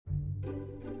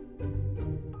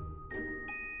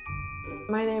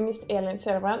My name is Elin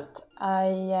Servant.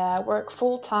 I work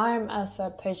full-time as a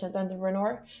patient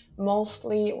entrepreneur,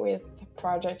 mostly with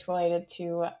projects related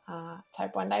to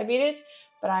type 1 diabetes,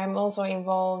 but I'm also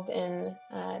involved in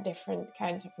different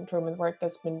kinds of improvement work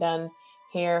that's been done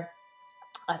here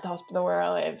at the hospital where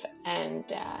I live and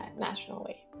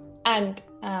nationally. And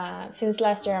since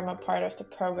last year, I'm a part of the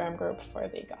program group for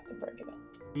the Gothenburg event.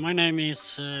 My name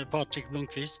is Patrik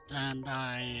Blomqvist, and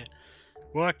I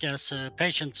work as a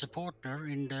patient supporter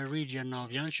in the region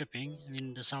of Jönköping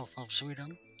in the south of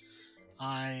Sweden.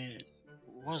 I'm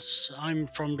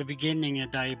from the beginning a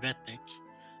diabetic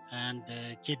and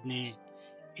kidney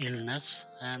illness,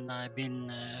 and I've been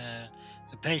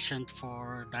a patient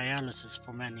for dialysis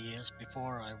for many years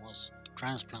before I was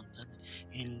transplanted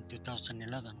in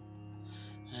 2011.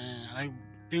 I've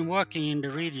been working in the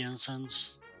region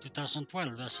since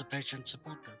 2012 as a patient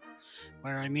supporter,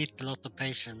 where I meet a lot of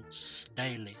patients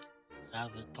daily,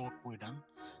 have a talk with them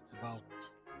about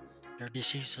their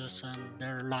diseases and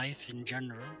their life in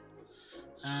general.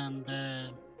 And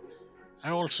I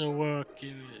also work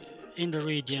in the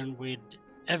region with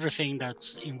everything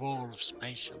that involves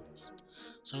patients.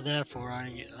 So therefore,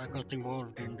 I got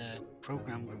involved in the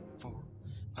program group for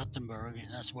Gothenburg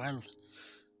as well.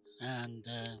 And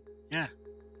yeah,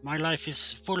 my life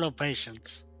is full of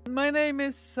patients. My name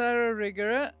is Sarah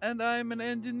Rigger, and I'm an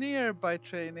engineer by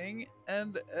training.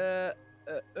 And a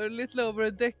little over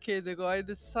a decade ago, I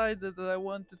decided that I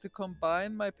wanted to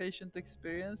combine my patient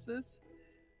experiences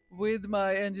with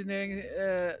my engineering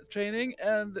training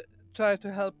and try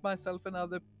to help myself and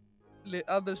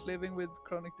others living with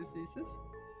chronic diseases.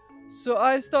 So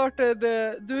I started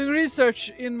doing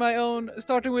research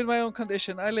starting with my own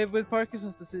condition. I live with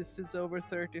Parkinson's disease since over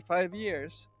 35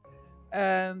 years.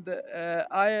 And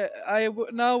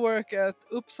now work at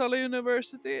Uppsala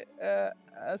University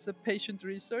as a patient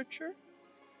researcher.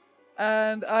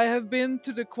 And I have been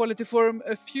to the Quality Forum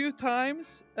a few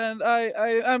times, and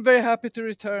I'm very happy to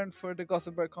return for the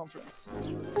Gothenburg conference.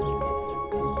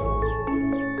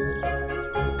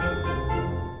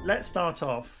 Let's start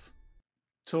off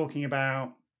talking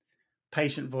about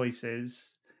patient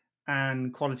voices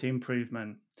and quality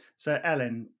improvement. So,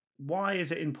 Ellen, why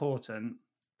is it important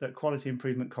that quality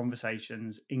improvement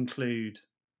conversations include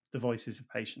the voices of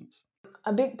patients?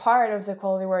 A big part of the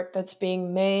quality work that's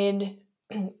being made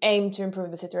aim to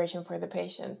improve the situation for the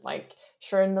patient, like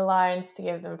shorten the lines to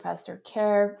give them faster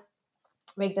care,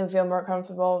 make them feel more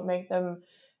comfortable, make them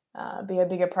be a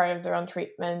bigger part of their own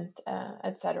treatment,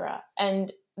 etc.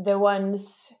 And the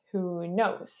ones who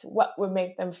knows what would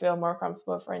make them feel more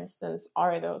comfortable, for instance,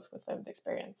 are those with lived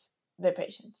experience, the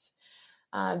patients.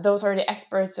 Those are the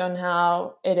experts on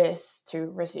how it is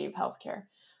to receive healthcare.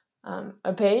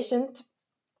 A patient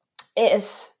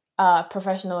is a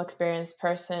professional experienced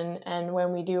person, and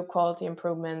when we do quality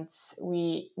improvements,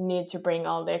 we need to bring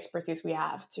all the expertise we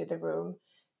have to the room.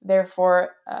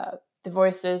 Therefore, the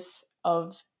voices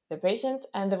of the patient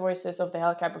and the voices of the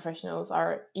healthcare professionals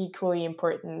are equally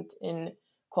important in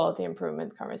quality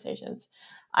improvement conversations.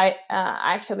 I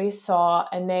actually saw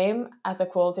a name at the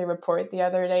quality report the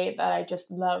other day that I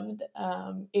just loved.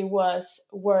 It was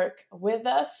 "Work with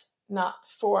us, not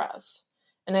for us."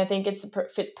 And I think it's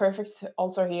fit perfect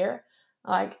also here.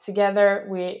 Like together,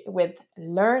 we with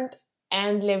learned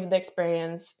and lived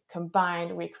experience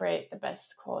combined, we create the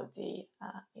best quality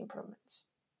improvements.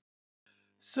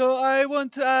 So I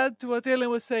want to add to what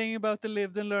Ellen was saying about the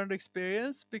lived and learned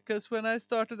experience, because when I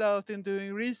started out in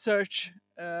doing research,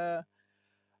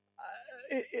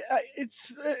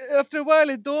 it's after a while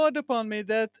it dawned upon me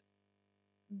that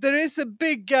there is a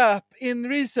big gap in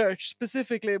research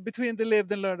specifically between the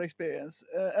lived and learned experience,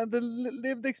 and the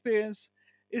lived experience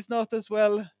is not as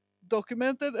well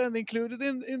documented and included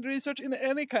in research, in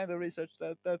any kind of research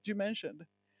that you mentioned.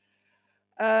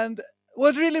 And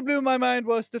what really blew my mind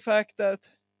was the fact that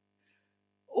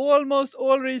almost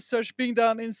all research being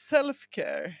done in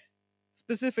self-care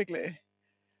specifically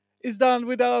is done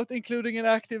without including an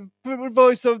active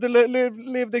voice of the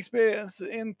lived experience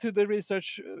into the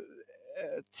research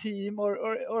team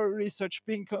or research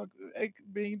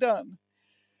being done.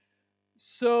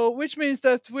 So, which means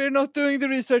that we're not doing the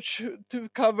research to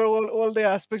cover all the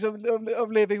aspects of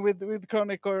living with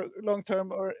chronic or long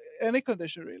term or any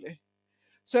condition really.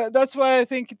 So that's why I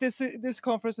think this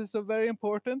conference is so very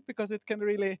important, because it can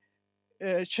really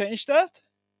change that.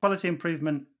 Quality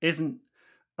improvement isn't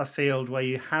a field where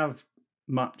you have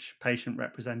much patient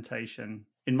representation,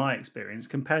 in my experience,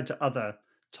 compared to other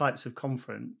types of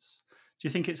conference. Do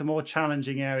you think it's a more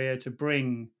challenging area to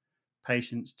bring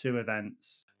patients to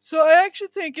events? So I actually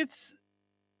think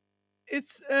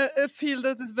it's a field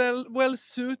that is well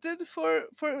suited for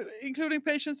including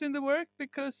patients in the work,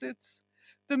 because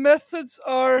the methods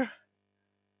are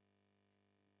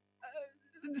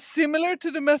similar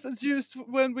to the methods used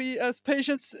when we as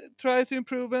patients try to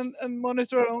improve and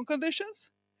monitor our own conditions.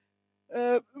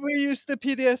 We use the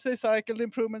PDSA cycle, the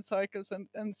improvement cycles,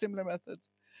 and similar methods.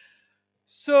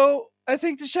 So I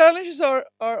think the challenges are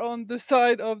on the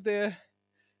side of the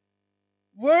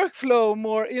workflow,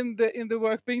 more in the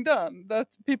work being done, that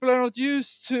people are not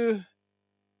used to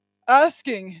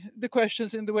asking the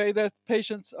questions in the way that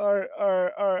patients are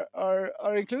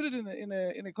included in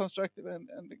a constructive, and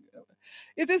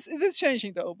it is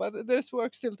changing though, but there's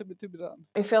work still to be done.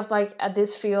 It feels like at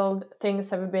this field things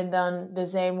have been done the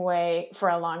same way for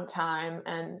a long time,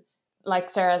 and like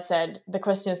Sarah said, the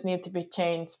questions need to be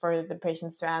changed for the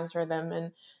patients to answer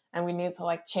them, and we need to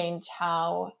like change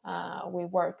how we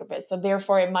work a bit. So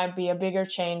therefore it might be a bigger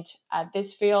change at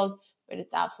this field, but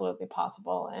it's absolutely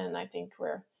possible. And I think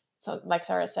so like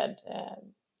Sarah said,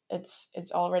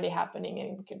 it's already happening,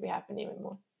 and it could be happening even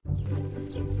more.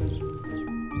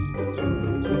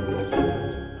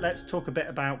 Let's talk a bit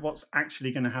about what's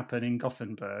actually going to happen in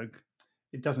Gothenburg.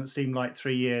 It doesn't seem like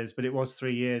 3 years, but it was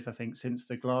 3 years, I think, since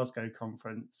the Glasgow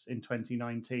conference in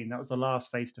 2019. That was the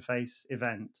last face-to-face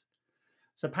event.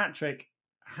 So, Patrick,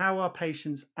 how are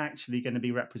patients actually going to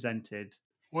be represented?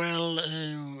 Well,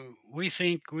 we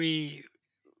think we're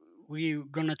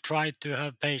going to try to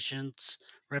have patients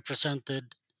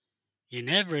represented in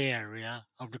every area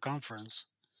of the conference.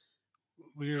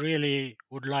 We really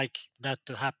would like that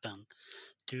to happen,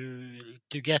 to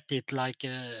get it like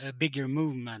a bigger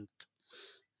movement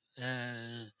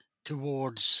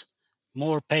towards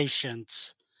more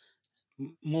patients,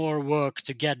 more work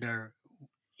together.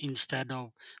 Instead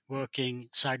of working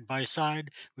side by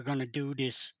side, we're going to do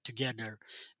this together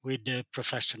with the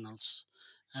professionals.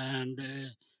 And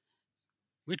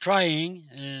we're trying,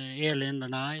 Elin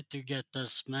and I, to get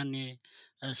as many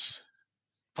as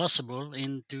possible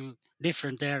into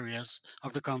different areas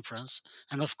of the conference.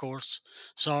 And of course,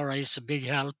 Sarah is a big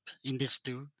help in this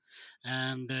too.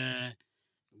 And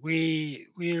we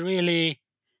really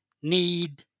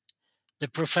need the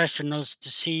professionals to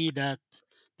see that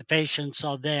the patients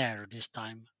are there this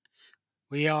time.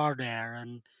 We are there,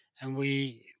 and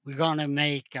we're gonna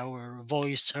make our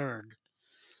voice heard,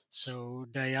 so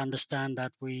they understand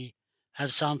that we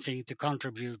have something to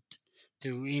contribute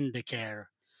to in the care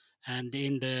and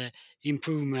in the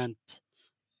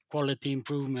quality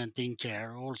improvement in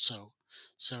care also.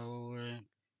 So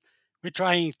we're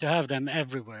trying to have them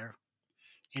everywhere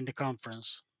in the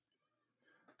conference.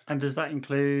 And does that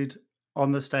include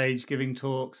on the stage giving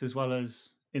talks as well as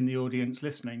in the audience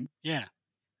listening? Yeah,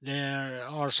 there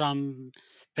are some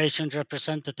patient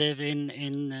representative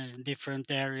in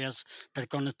different areas that are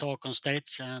going to talk on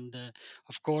stage, and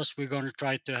of course we're going to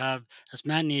try to have as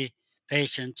many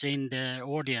patients in the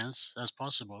audience as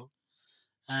possible.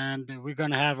 And we're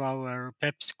going to have our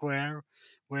PEP square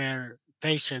where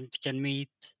patients can meet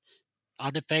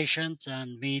other patients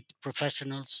and meet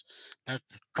professionals that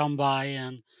come by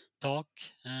and talk.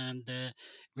 And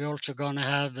we're also going to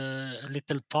have a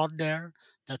little pod there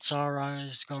that Sarah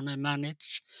is going to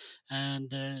manage.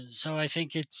 And so I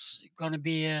think it's going to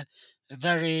be a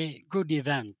very good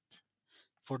event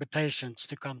for the patients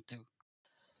to come to.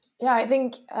 Yeah, I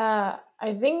think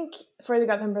for the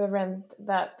Gothenburg event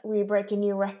that we break a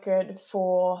new record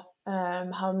for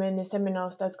how many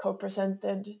seminars that's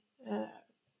co-presented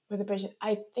with the patient.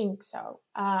 I think so.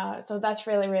 So that's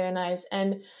really, really nice.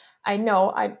 And I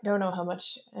don't know how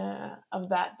much of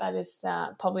that is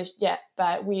published yet,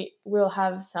 but we will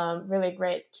have some really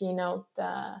great keynote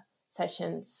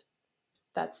sessions.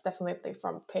 That's definitely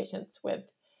from patients with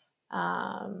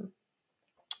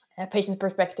a patient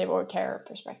perspective or care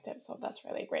perspective. So that's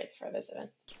really great for this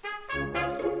event.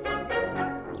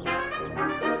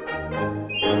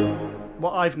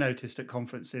 What I've noticed at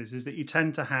conferences is that you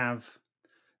tend to have,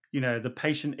 the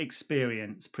patient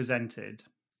experience presented.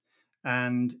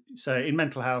 And so in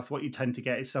mental health, what you tend to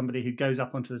get is somebody who goes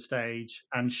up onto the stage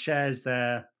and shares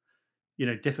their,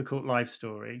 difficult life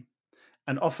story.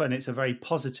 And often it's a very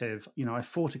positive, I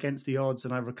fought against the odds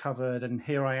and I recovered and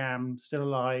here I am still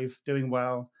alive, doing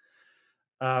well.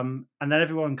 And then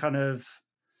everyone kind of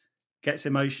gets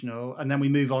emotional and then we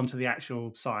move on to the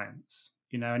actual science,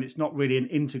 and it's not really an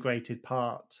integrated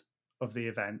part of the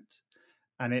event.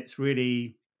 And it's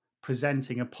really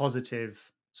presenting a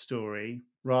positive story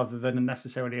rather than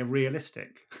necessarily a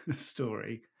realistic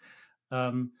story.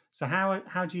 So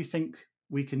how do you think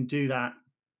we can do that,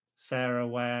 Sarah,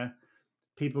 where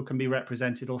people can be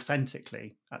represented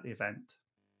authentically at the event?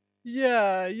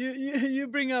 Yeah, you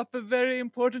bring up a very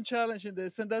important challenge in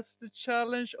this, and that's the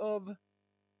challenge of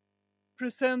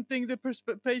presenting the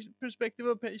perspective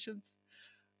of patients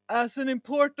as an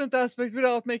important aspect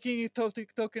without making it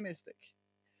tokenistic.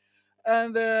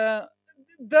 And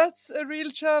that's a real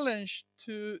challenge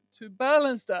to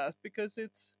balance that, because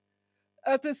it's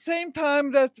at the same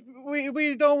time that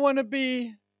we don't want to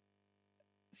be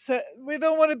we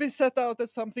don't want to be set out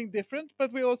as something different,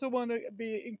 but we also want to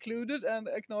be included and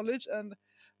acknowledged and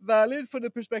valued for the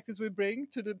perspectives we bring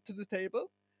to the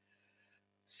table.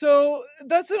 So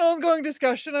that's an ongoing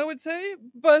discussion, I would say.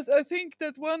 But I think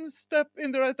that one step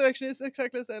in the right direction is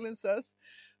exactly as Ellen says,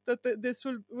 that this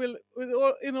will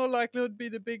in all likelihood be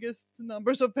the biggest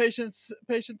numbers of patients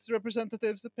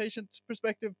representatives, patient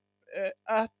perspective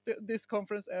at this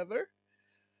conference ever.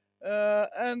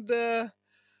 And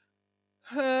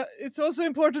it's also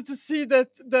important to see that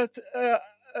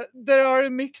there are a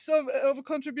mix of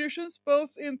contributions,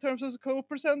 both in terms of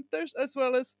co-presenters as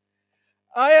well as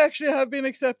I actually have been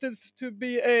accepted to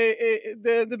be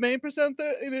the main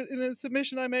presenter in a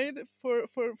submission I made for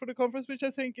the conference, which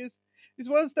I think is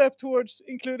one step towards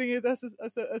including it as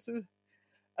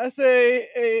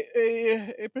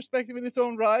a perspective in its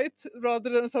own right, rather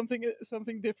than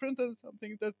something different and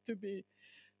something that to be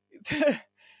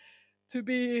to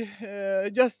be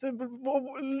just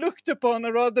looked upon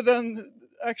rather than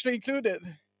actually included.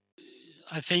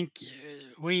 I think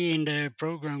we in the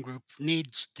program group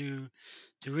needs to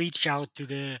reach out to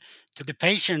the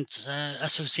patient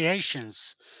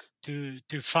associations to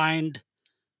find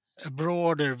a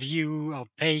broader view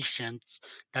of patients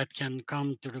that can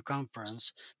come to the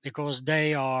conference, because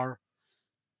they are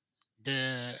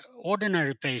the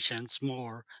ordinary patients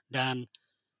more than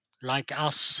like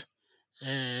us,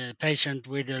 patient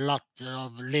with a lot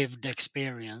of lived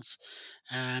experience,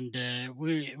 and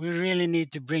we really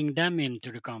need to bring them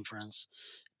into the conference.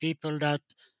 People that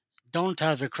don't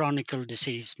have a chronic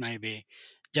disease, maybe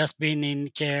just been in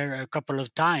care a couple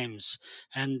of times,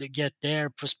 and get their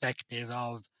perspective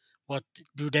of what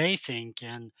do they think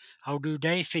and how do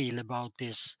they feel about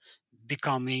this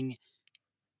becoming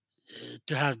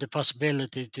to have the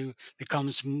possibility to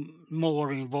become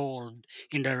more involved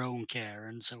in their own care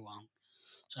and so on.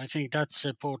 So I think that's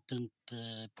an important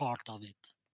part of it.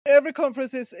 Every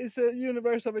conference is a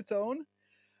universe of its own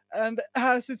and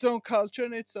has its own culture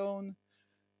and its own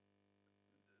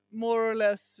more or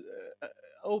less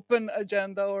open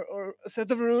agenda or a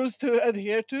set of rules to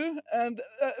adhere to, and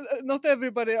not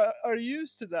everybody are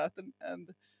used to that and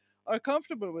are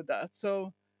comfortable with that.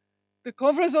 So the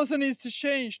conference also needs to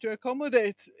change to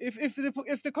accommodate. If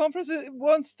the conference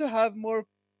wants to have more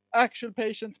actual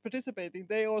patients participating,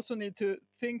 they also need to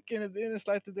think in a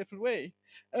slightly different way.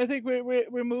 And I think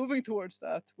we're moving towards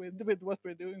that with what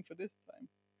we're doing for this time.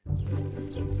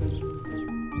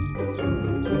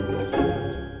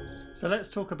 So let's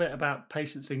talk a bit about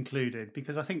patients included,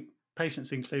 because I think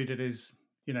patients included is,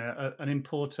 an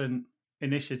important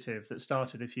initiative that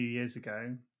started a few years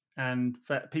ago. And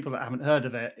for people that haven't heard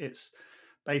of it, it's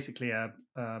basically a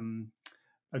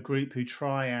group who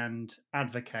try and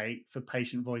advocate for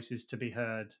patient voices to be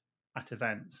heard at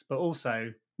events, but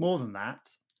also more than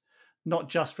that, not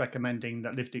just recommending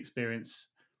that lived experience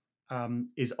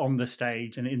is on the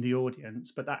stage and in the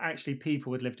audience, but that actually people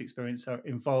with lived experience are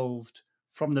involved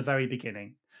from the very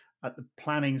beginning at the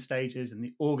planning stages and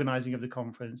the organizing of the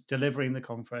conference, delivering the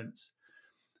conference,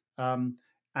 and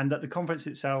that the conference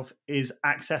itself is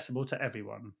accessible to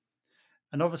everyone.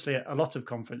 And obviously, at a lot of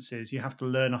conferences, you have to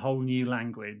learn a whole new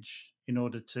language in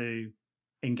order to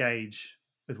engage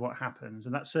with what happens.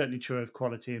 And that's certainly true of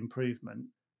quality improvement.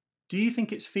 Do you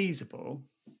think it's feasible,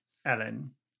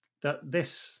 Ellen, that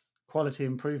this quality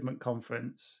improvement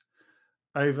conference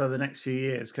over the next few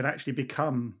years could actually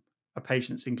become a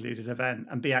patients included event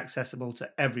and be accessible to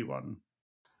everyone?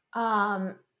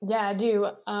 Yeah, I do.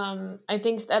 I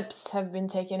think steps have been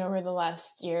taken over the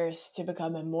last years to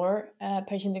become a more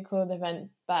patient included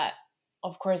event, but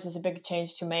of course, it's a big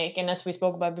change to make. And as we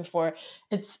spoke about before,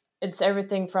 it's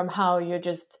everything from how you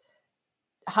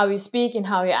speak and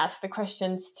how you ask the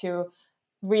questions to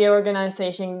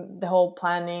reorganization, the whole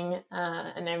planning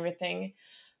and everything.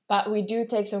 But we do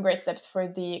take some great steps for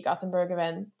the Gothenburg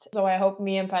event. So I hope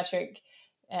me and Patrick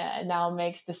now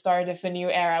makes the start of a new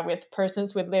era with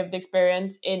persons with lived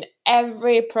experience in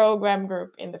every program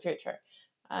group in the future.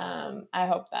 I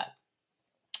hope that.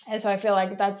 And so I feel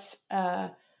like that's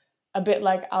a bit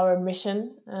like our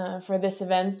mission for this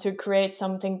event, to create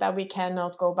something that we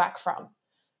cannot go back from.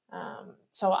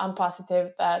 So I'm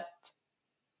positive that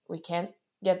we can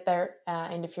get there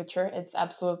in the future. It's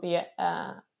absolutely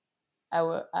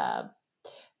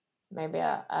maybe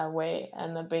a way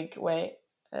and a big way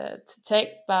to take.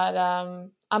 But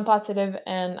I'm positive,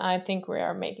 and I think we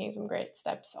are making some great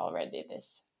steps already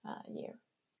this year.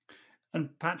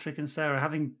 And Patrick and Sarah,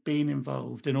 having been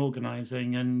involved in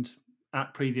organising and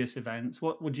at previous events,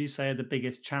 what would you say are the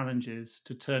biggest challenges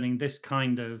to turning this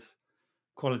kind of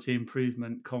quality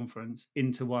improvement conference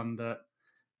into one that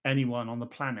anyone on the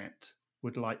planet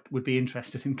would be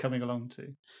interested in coming along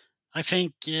to? I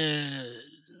think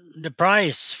the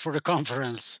price for the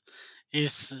conference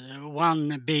is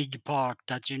one big part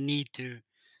that you need to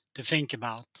think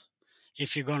about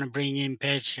if you're going to bring in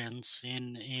patients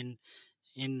in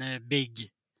big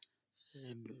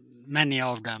many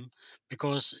of them,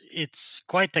 because it's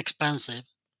quite expensive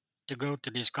to go to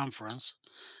this conference,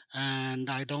 and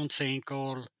I don't think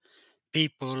all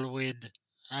people with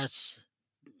as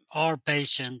our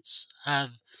patients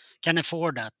can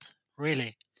afford that,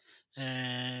 really.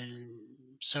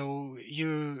 So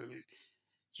you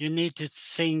need to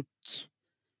think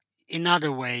in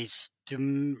other ways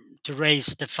to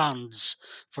raise the funds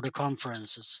for the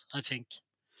conferences, I think.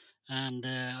 And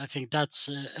I think that's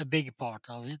a big part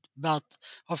of it. But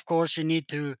of course, you need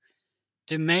to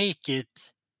make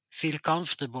it feel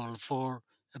comfortable for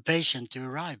a patient to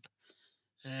arrive.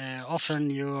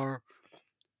 Often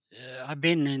I've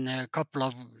been in a couple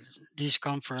of these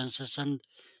conferences, and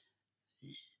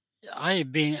I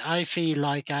feel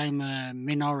like I'm a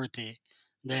minority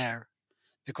there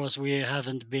because we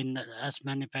haven't been as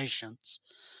many patients.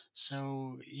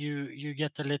 So you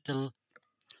get a little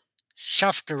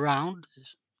shoved around.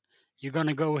 You're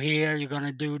gonna go here, you're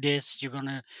gonna do this, you're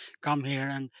gonna come here,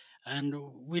 and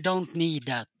we don't need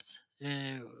that.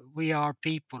 We are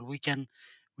people. We can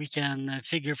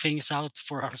figure things out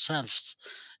for ourselves.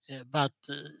 But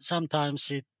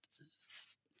sometimes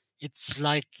it's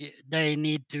like they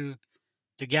need to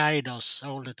guide us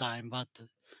all the time, but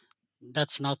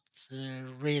that's not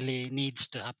really needs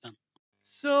to happen.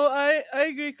 So I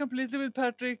agree completely with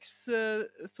Patrick's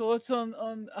thoughts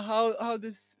on how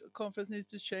this conference needs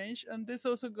to change, and this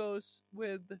also goes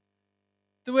with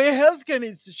the way healthcare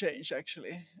needs to change,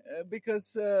 actually,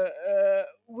 because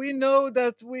we know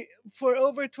that we for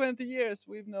over 20 years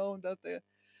we've known that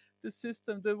the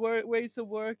system, the ways of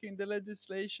working, the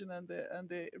legislation, and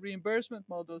the reimbursement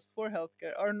models for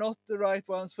healthcare are not the right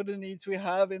ones for the needs we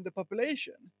have in the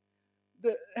population.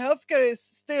 The healthcare is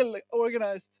still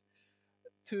organized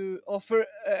to offer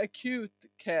acute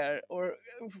care or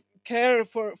care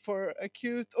for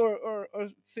acute or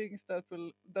things that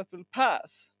will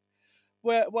pass.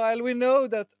 While we know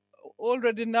that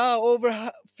already now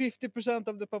over 50%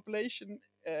 of the population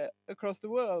across the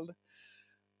world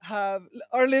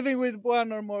are living with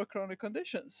one or more chronic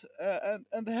conditions,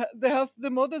 and the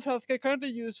models healthcare currently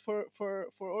use for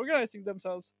organizing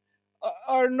themselves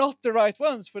are not the right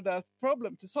ones for that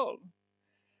problem to solve.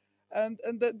 And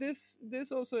that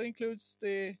this also includes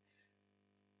the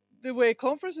way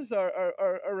conferences are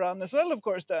run as well, of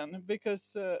course, then,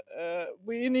 because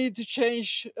we need to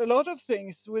change a lot of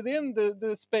things within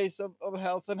the space of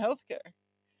health and healthcare.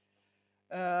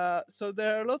 So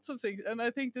there are lots of things, and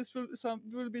I think this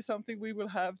will be something we will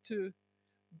have to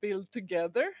build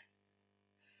together.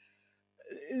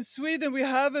 In Sweden, we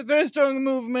have a very strong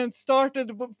movement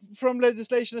started from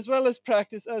legislation as well as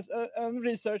practice and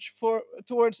research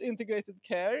towards integrated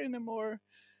care in a more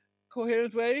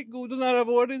coherent way, god och nära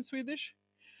vård in Swedish.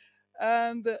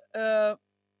 And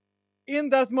in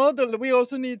that model, we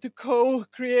also need to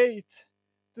co-create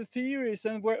the theories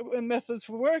and methods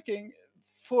for working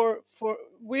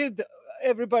with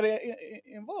everybody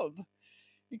involved,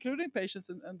 including patients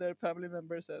and their family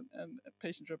members and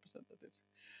patient representatives.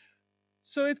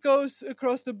 So it goes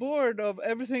across the board of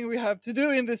everything we have to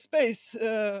do in this space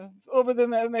over the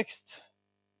next,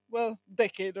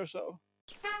 decade or so.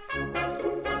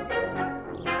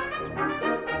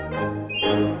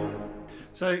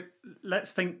 So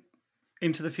let's think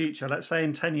into the future. Let's say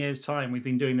in 10 years' time, we've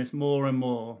been doing this more and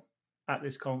more at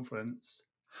this conference.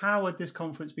 How would this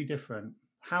conference be different?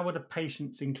 How would a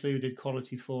patients included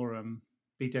quality forum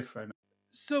be different?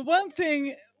 So one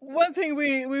thing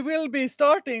we will be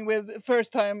starting with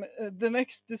first time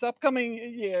this upcoming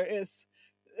year is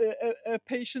a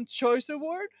patient choice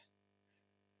award.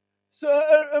 So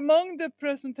among the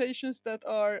presentations that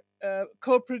are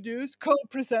co-produced,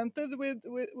 co-presented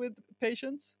with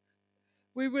patients,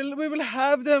 we will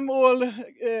have them all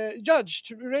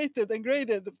judged, rated, and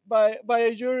graded by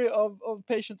a jury of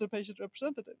patients and patient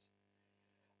representatives,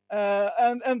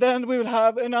 and then we will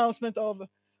have announcement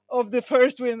of the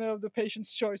first winner of the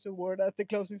Patient's Choice Award at the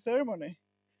closing ceremony.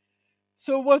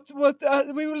 So what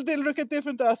we will look at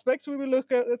different aspects. We will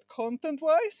look at content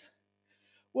wise.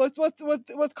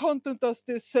 what content does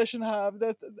this session have?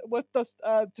 What does it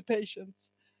add to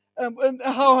patients, and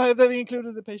how have they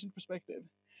included the patient perspective?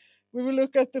 We will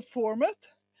look at the format.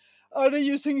 Are they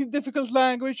using difficult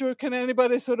language, or can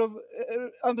anybody sort of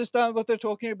understand what they're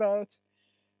talking about?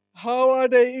 How are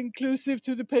they inclusive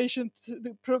to the patient,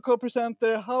 the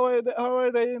co-presenter? How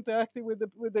are they interacting with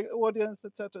the audience,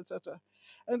 etc., etc.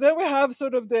 And then we have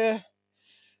sort of the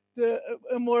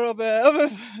more of a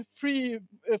free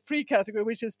category,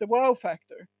 which is the wow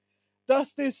factor.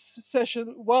 Does this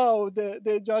session wow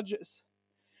the judges?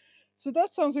 So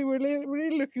that's something we're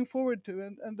really looking forward to,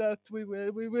 and that we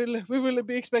will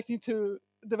be expecting to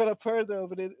develop further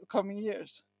over the coming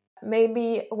years.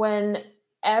 Maybe when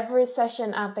every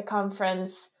session at the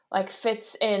conference like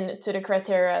fits in to the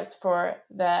criteria for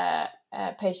the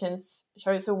Patient's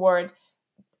Choice Award,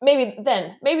 maybe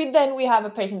then we have a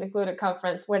patient included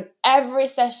conference when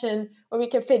we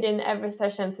can fit in every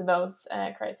session to those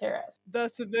criteria.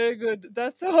 That's a very good.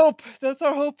 That's a hope. That's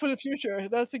our hope for the future.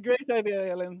 That's a great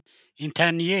idea, Ellen. In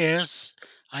 10 years,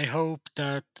 I hope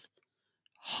that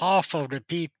half of the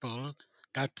people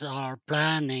that are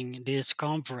planning this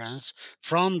conference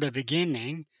from the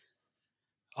beginning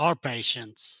are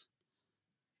patients.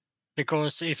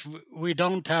 Because if we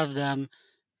don't have them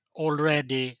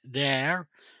already there,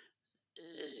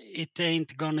 it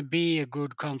ain't going to be a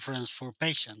good conference for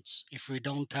patients if we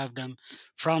don't have them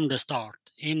from the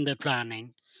start in the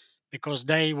planning, because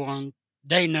they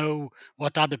know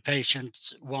what other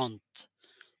patients want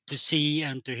to see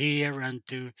and to hear and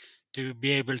to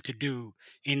be able to do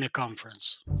in a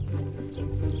conference.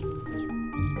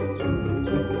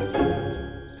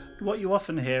 What you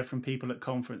often hear from people at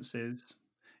conferences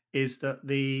is that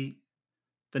the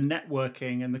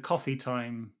networking and the coffee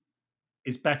time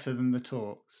is better than the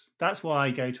talks. That's why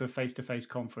I go to a face-to-face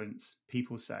conference,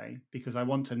 people say, because I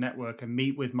want to network and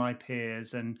meet with my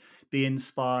peers and be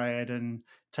inspired and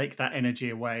take that energy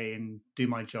away and do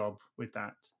my job with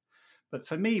that. But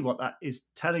for me, what that is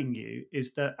telling you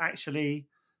is that actually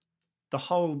the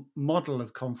whole model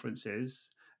of conferences,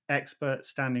 experts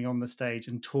standing on the stage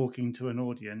and talking to an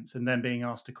audience and then being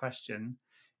asked a question,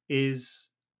 is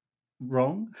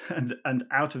wrong and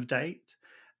out of date.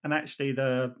 And actually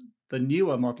the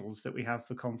newer models that we have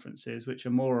for conferences, which are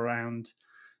more around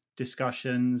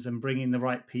discussions and bringing the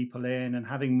right people in and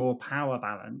having more power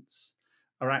balance,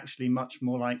 are actually much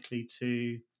more likely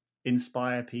to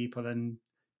inspire people and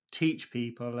teach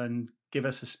people and give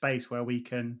us a space where we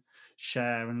can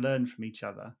share and learn from each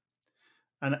other.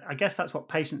 And I guess that's what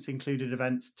patients included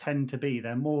events tend to be.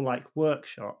 They're more like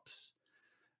workshops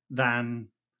than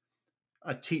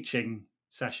a teaching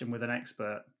session with an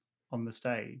expert on the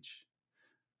stage.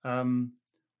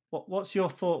 What's your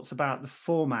thoughts about the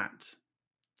format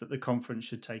that the conference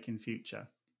should take in future?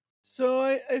 So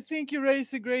I think you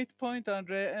raise a great point,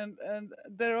 Andre, and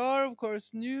there are of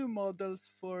course new models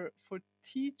for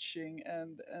teaching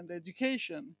and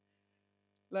education,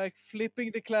 like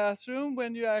flipping the classroom,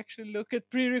 when you actually look at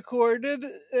pre-recorded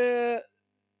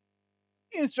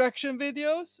instruction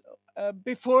videos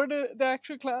before the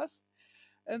actual class,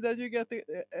 and then you get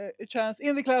a chance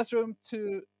in the classroom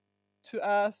to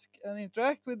ask and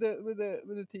interact with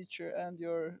the teacher and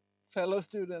your fellow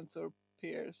students or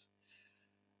peers.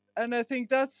 And I think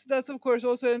that's of course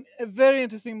also a very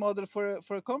interesting model for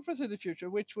a conference in the future,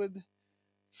 which would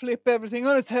flip everything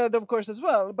on its head, of course, as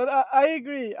well. But I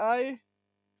agree.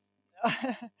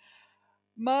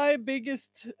 My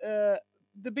biggest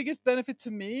the biggest benefit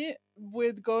to me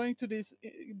with going to these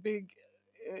big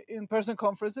in-person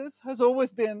conferences has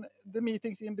always been the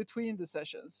meetings in between the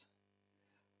sessions.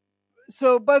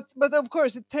 So, but of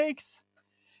course, it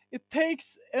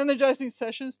takes energizing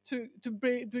sessions to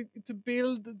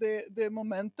build the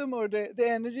momentum or the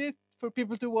energy for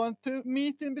people to want to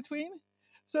meet in between.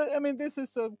 So I mean, this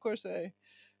is of course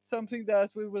something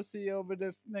that we will see over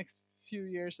the next few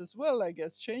years as well, I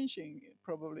guess, changing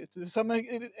probably to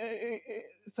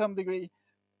some degree.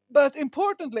 But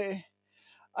importantly,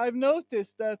 I've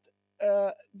noticed that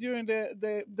during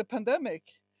the pandemic,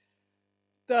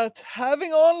 that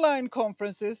having online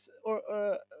conferences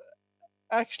or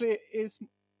actually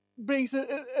brings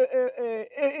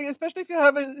especially if you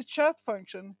have a chat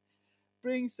function,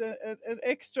 brings an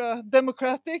extra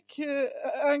democratic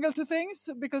angle to things,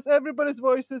 because everybody's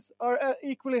voices are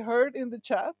equally heard in the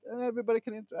chat and everybody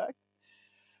can interact.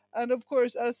 And of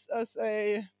course, as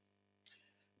a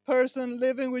person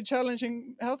living with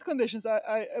challenging health conditions,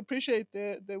 I appreciate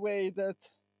the way that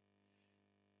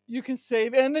you can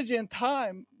save energy and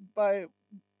time by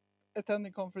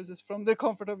attending conferences from the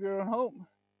comfort of your own home.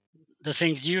 The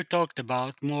things you talked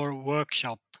about, more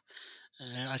workshop,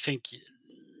 I think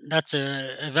that's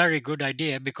a very good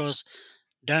idea, because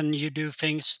then you do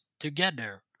things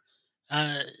together.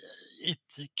 Uh, it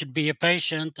could be a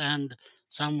patient and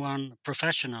someone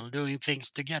professional doing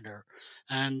things together,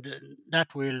 and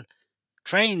that will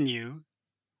train you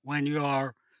when you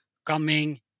are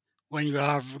coming, when you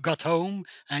have got home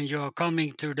and you are coming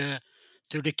to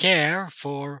the care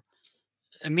for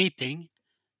a meeting.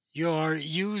 You are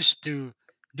used to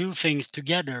do things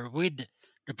together with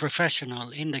the professional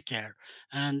in the care,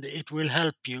 and it will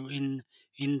help you in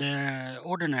the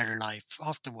ordinary life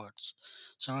afterwards.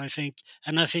 So I think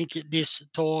this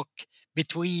talk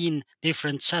between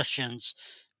different sessions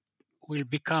will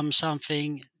become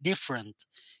something different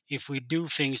if we do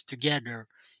things together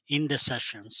in the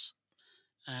sessions,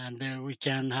 and we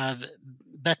can have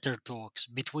better talks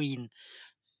between,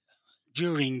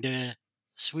 during the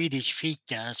Swedish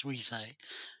fika, as we say.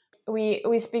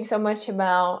 We speak so much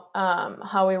about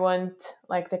how we want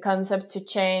like the concept to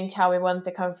change, how we want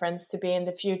the conference to be in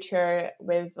the future,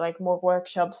 with like more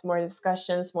workshops, more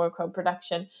discussions, more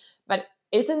co-production. But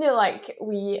isn't it like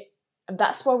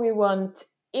that's what we want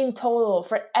in total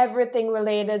for everything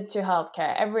related to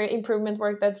healthcare, every improvement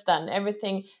work that's done,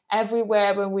 everything,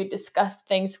 everywhere when we discuss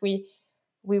things, we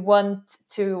want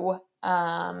to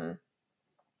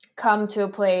come to a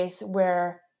place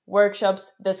where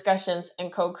workshops, discussions,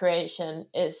 and co-creation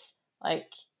is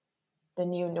like the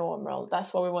new normal.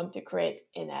 That's what we want to create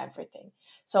in everything.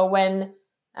 So when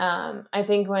I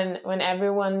think when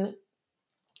everyone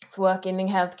is working in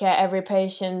healthcare, every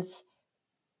patient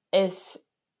is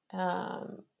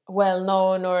well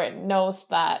known or knows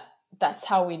that that's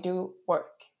how we do work.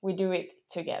 We do it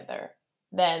together.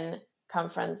 Then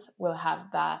conference will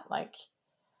have that like,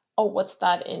 oh, what's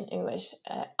that in English?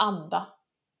 Anda.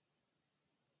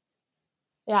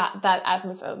 Yeah, that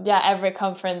atmosphere. Yeah, every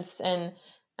conference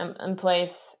and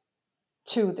place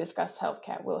to discuss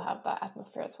healthcare will have that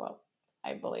atmosphere as well,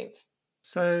 I believe.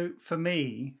 So for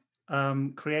me,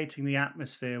 creating the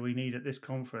atmosphere we need at this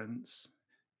conference,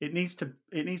 it needs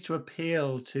to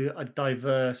appeal to a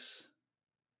diverse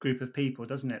group of people,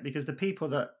 doesn't it? Because the people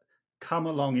that come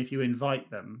along, if you invite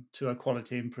them to a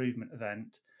quality improvement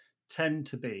event, tend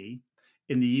to be,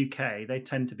 in the UK, they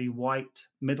tend to be white,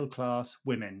 middle class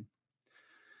women.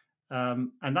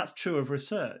 And that's true of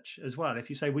research as well. If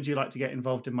you say, would you like to get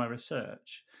involved in my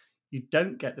research? You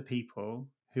don't get the people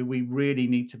who we really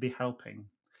need to be helping.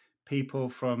 People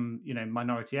from,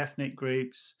 minority ethnic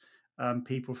groups,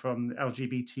 people from the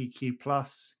LGBTQ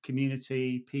plus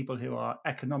community, people who are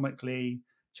economically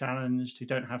challenged, who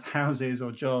don't have houses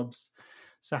or jobs.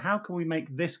 So how can we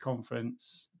make this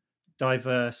conference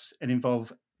diverse and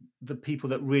involve the people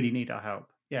that really need our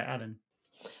help? Yeah, Alan.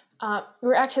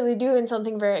 We're actually doing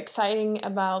something very exciting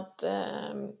about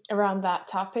around that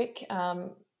topic,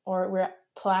 or we're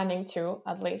planning to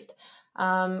at least.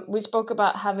 We spoke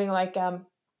about having like a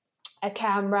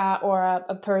camera or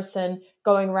a person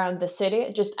going around the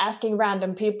city, just asking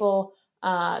random people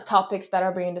topics that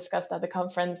are being discussed at the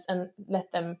conference, and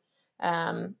let them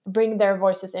bring their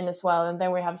voices in as well. And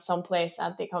then we have some place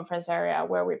at the conference area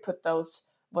where we put those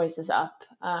voices up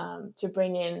to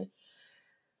bring in,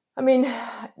 I mean,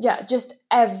 yeah, just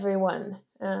everyone.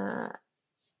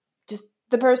 Just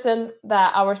the person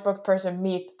that our spokesperson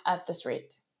meet at the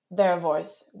street, their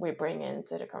voice we bring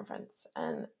into the conference.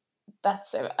 And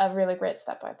that's a really great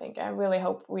step, I think. I really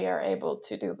hope we are able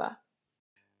to do that.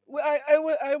 Well, I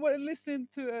was listening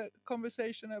to a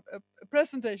conversation, a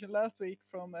presentation last week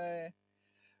from a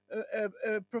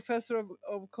professor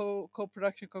of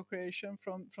co-production, co-creation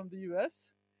from the US.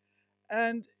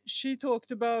 And she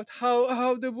talked about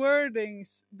how the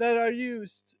wordings that are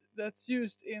that's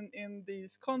used in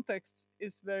these contexts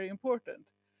is very important.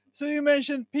 So you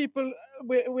mentioned people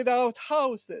without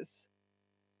houses,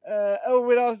 or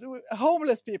without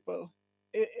homeless people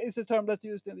is a term that's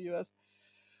used in the US.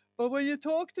 But when you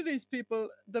talk to these people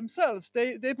themselves,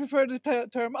 they prefer the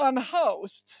term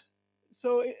unhoused.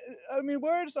 So I mean,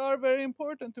 words are very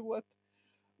important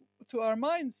to our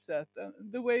mindset, and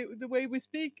the way we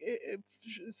speak, it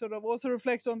sort of also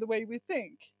reflects on the way we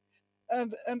think.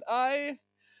 And I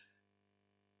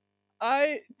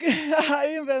I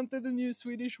invented a new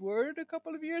Swedish word a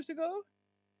couple of years ago,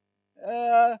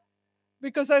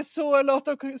 because I saw a lot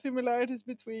of similarities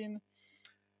between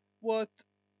what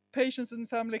patients and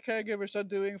family caregivers are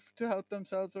doing to help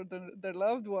themselves or their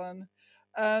loved one,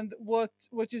 and what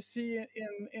you see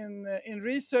in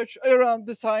research around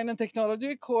design and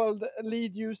technology called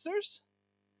lead users.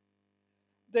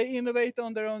 They innovate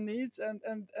on their own needs, and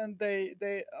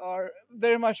they are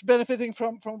very much benefiting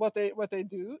from what they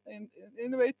do in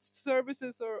innovate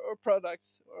services or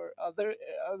products or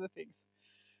other things.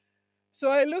 So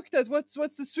I looked at what's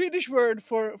the Swedish word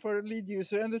for lead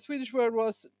user, and the Swedish word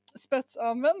was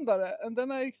spetsanvändare, and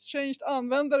then I exchanged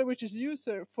användare, which is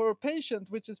user, for patient,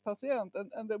 which is patient,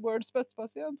 and the word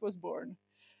spetspatient was born.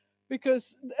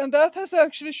 And that has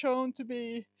actually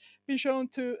been shown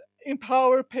to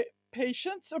empower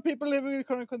patients or people living with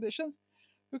chronic conditions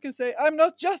who can say, I'm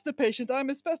not just a patient, I'm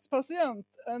a spetspatient,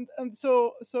 and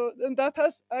that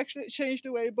has actually changed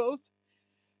the way both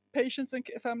patients and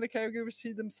family caregivers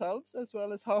see themselves, as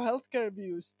well as how healthcare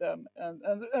views them and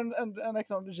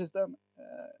acknowledges them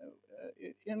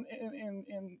in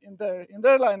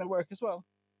their line of work as well.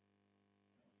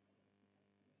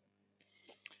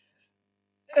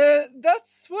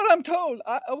 That's what I'm told.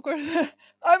 Of course,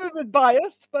 I'm a bit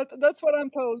biased, but that's what I'm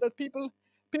told. That people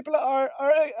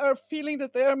are feeling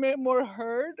that they are more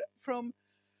heard from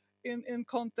in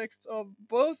context of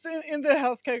both in the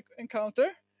healthcare encounter,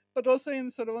 but also in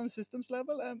sort of on systems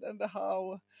level, and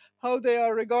how they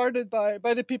are regarded by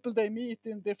the people they meet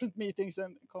in different meetings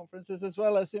and conferences, as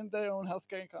well as in their own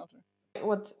healthcare encounter.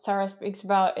 What Sarah speaks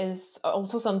about is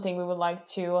also something we would like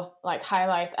to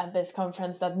highlight at this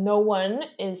conference, that no one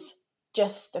is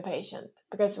just a patient,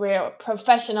 because we're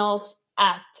professionals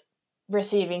at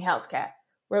receiving healthcare.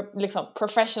 We're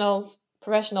professional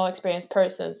experienced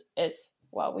persons is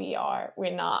what we are.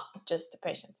 We're not just the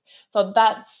patients. So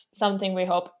that's something we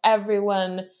hope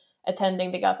everyone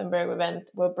attending the Gothenburg event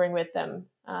will bring with them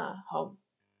home.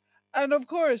 And of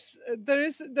course, there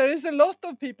is a lot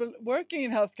of people working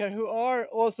in healthcare who are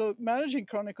also managing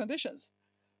chronic conditions,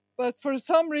 but for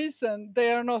some reason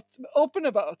they are not open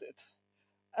about it.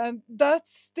 And that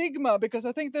stigma, because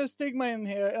I think there's stigma in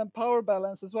here, and power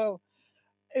balance as well,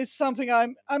 is something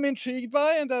I'm intrigued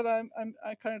by, and that I'm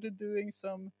currently doing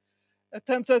some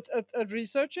attempts at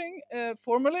researching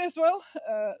formally as well.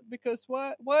 Because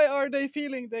why are they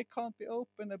feeling they can't be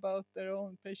open about their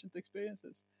own patient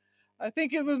experiences? I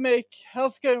think it would make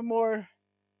healthcare a more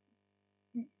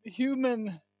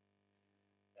human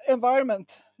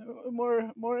environment,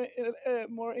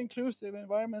 more inclusive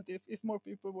environment, if more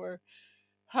people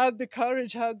had the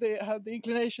courage, had the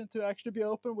inclination to actually be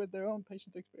open with their own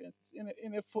patient experiences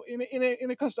in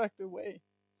a constructive way.